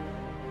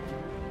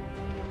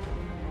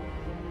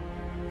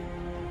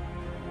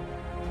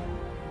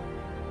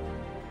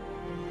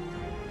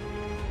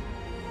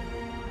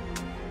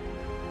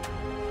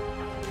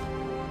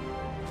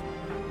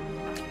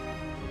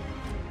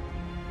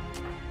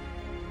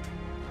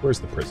 Where's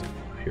the prison?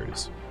 Here it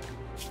is.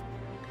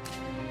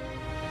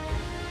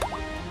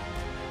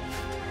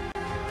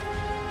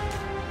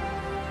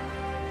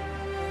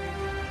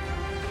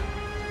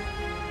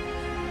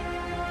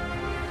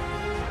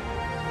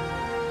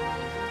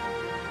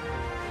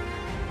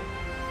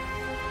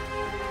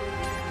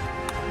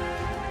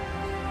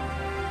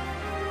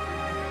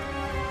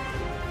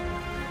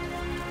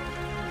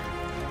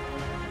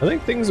 I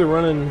think things are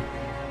running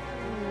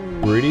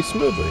pretty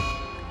smoothly.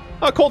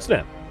 Oh, cold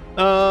snap.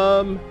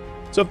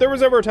 So if there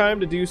was ever a time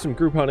to do some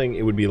group hunting,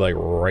 it would be like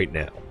right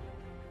now.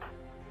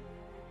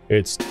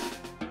 It's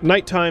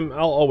nighttime.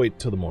 I'll wait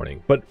till the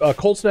morning. But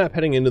cold snap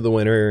heading into the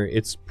winter,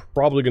 it's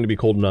probably going to be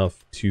cold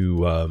enough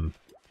to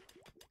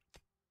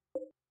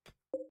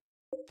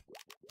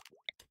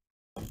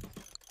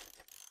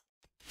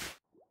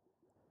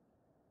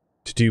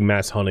do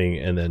mass hunting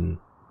and then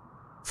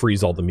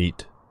freeze all the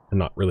meat and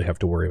not really have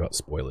to worry about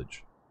spoilage.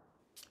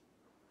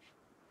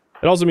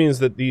 It also means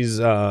that these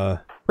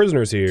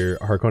prisoners here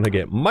are going to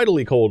get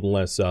mightily cold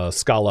unless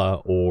Scala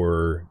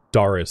or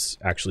Doris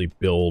actually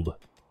build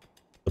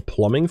the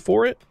plumbing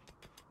for it.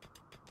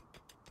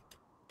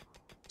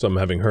 So I'm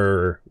having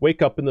her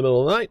wake up in the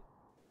middle of the night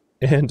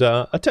and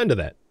attend to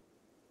that,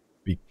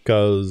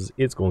 because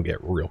it's going to get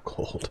real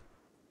cold.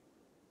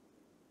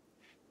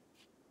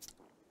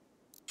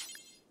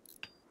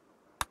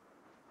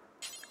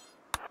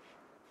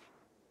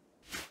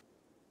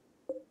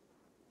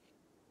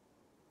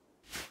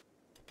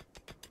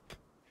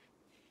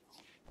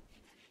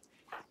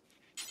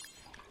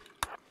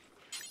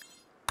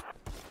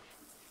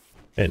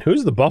 And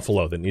who's the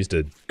buffalo that needs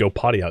to go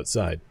potty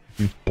outside?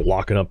 He's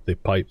blocking up the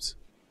pipes.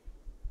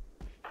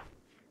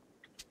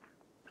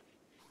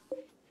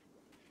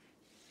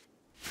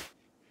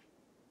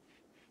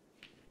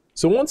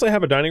 So once I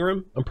have a dining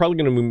room, I'm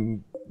probably going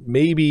to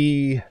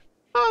maybe...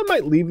 I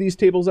might leave these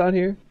tables out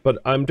here, but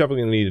I'm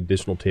definitely going to need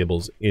additional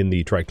tables in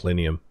the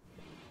triclinium.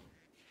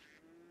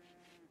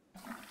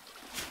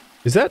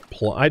 Is that...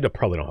 I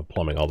probably don't have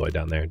plumbing all the way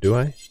down there, do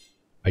I?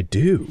 I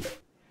do.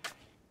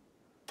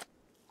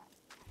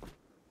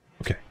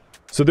 Okay.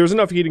 So there's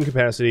enough heating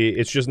capacity,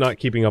 it's just not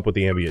keeping up with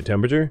the ambient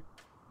temperature.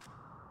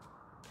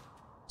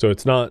 So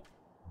it's not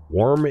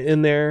warm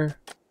in there,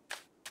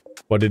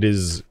 but it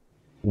is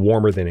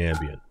warmer than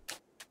ambient.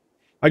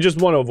 I just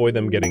want to avoid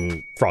them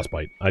getting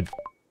frostbite.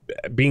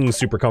 Being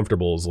super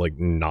comfortable is, like,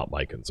 not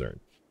my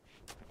concern.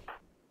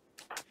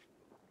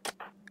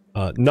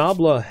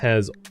 Nabla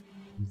has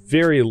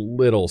very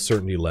little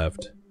certainty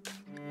left.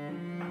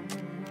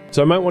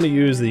 So I might want to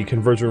use the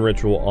conversion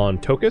ritual on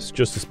Tokus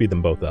just to speed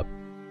them both up.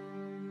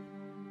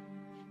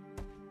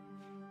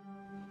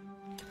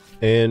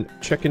 And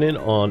checking in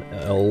on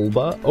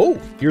Elba. Oh,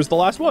 here's the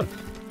last one.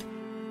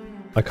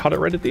 I caught it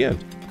right at the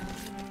end.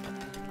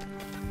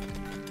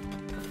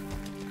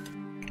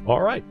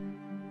 All right.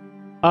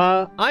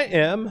 I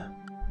am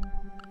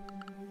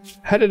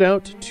headed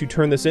out to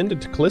turn this into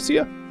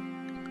Calicia.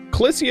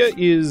 Calicia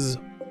is...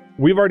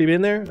 We've already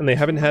been there, and they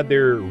haven't had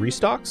their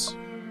restocks.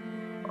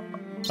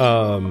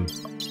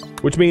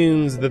 Which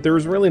means that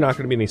there's really not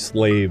going to be any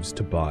slaves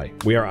to buy.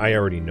 I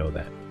already know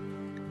that.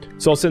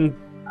 So I'll send...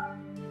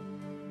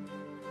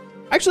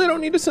 Actually, I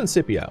don't need to send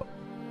Sippy out.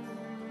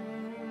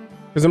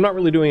 Because I'm not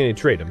really doing any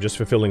trade. I'm just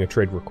fulfilling a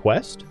trade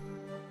request.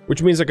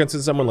 Which means I can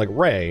send someone like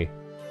Ray.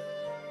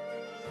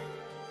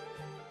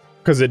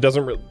 Because it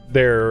doesn't...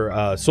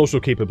 their social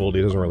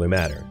capability doesn't really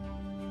matter.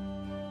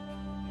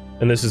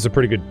 And this is a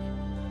pretty good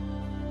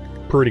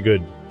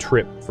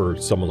trip for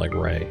someone like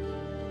Ray.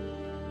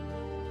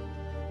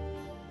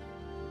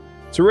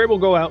 So Ray will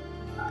go out.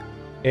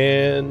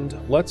 And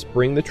let's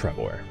bring the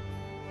Trevor.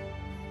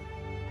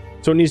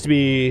 So it needs to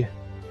be...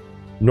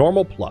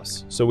 normal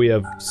plus. So we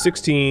have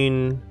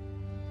 16,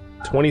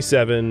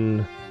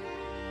 27,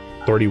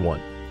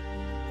 31.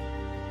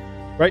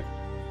 Right?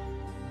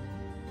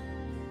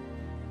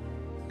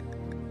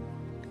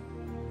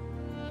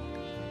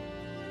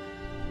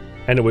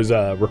 And it was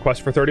a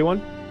request for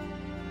 31?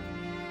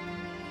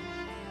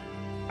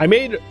 I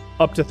made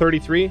up to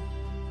 33,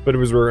 but it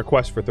was a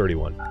request for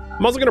 31.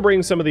 I'm also going to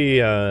bring some of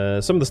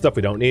the stuff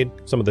we don't need,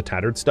 some of the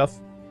tattered stuff,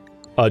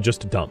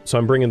 just to dump. So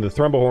I'm bringing the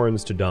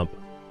Thrumblehorns to dump.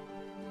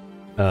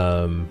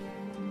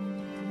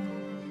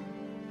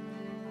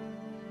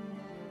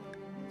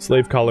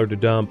 Slave collar to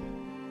dump.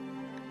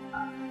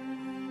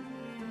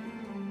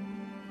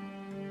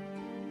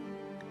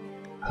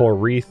 Poor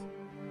wreath.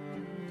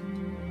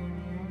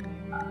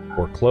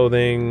 Poor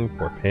clothing.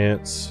 Poor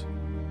pants.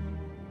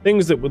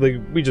 Things that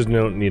we just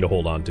don't need to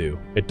hold on to.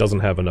 It doesn't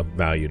have enough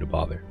value to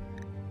bother.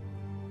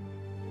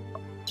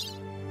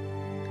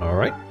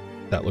 Alright.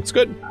 That looks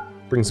good.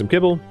 Bring some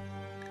kibble.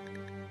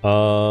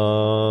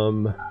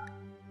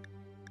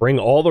 Bring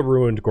all the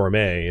ruined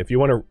gourmet. If you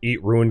want to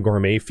eat ruined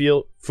gourmet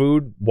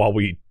food while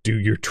we do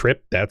your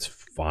trip, that's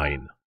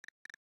fine.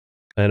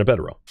 And a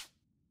bedroll.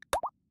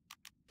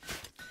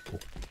 Cool.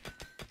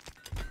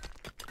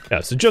 Yeah,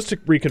 so just to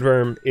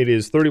reconfirm, it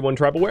is 31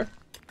 tribal wear.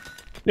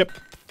 Yep.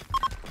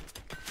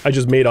 I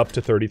just made up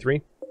to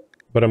 33,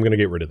 but I'm going to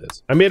get rid of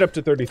this. I made up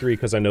to 33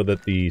 because I know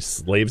that the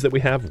slaves that we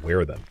have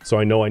wear them. So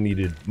I know I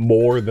needed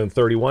more than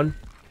 31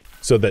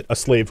 so that a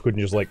slave couldn't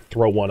just like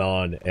throw one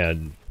on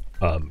and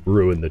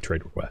ruin the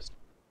trade request.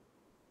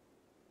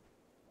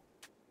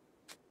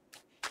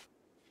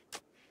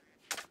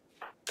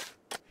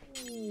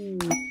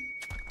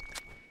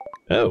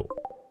 Oh,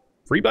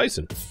 free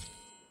bison.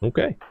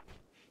 Okay.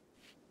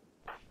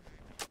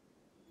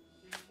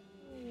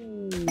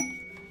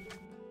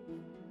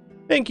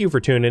 Thank you for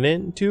tuning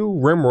in to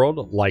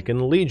RimWorld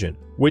Lycan Legion,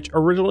 which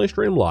originally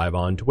streamed live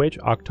on Twitch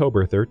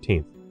October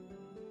 13th.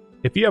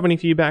 If you have any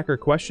feedback or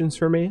questions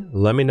for me,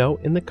 let me know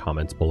in the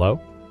comments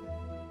below.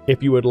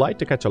 If you would like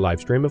to catch a live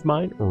stream of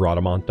mine,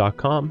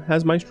 Rhadamant.com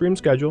has my stream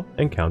schedule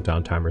and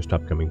countdown timers to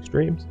upcoming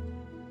streams.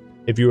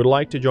 If you would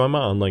like to join my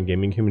online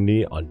gaming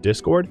community on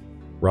Discord,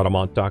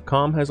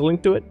 Rhadamant.com has a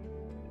link to it,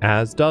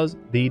 as does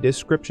the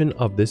description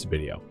of this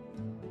video.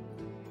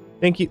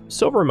 Thank you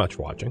so very much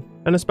for watching,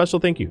 and a special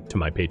thank you to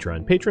my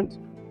Patreon patrons,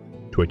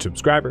 Twitch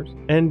subscribers,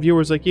 and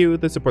viewers like you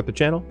that support the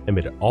channel and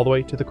made it all the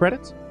way to the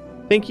credits.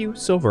 Thank you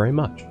so very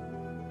much.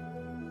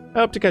 I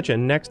hope to catch you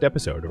in the next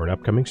episode or an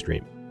upcoming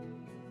stream.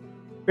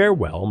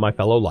 Farewell, my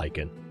fellow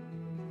Lycan.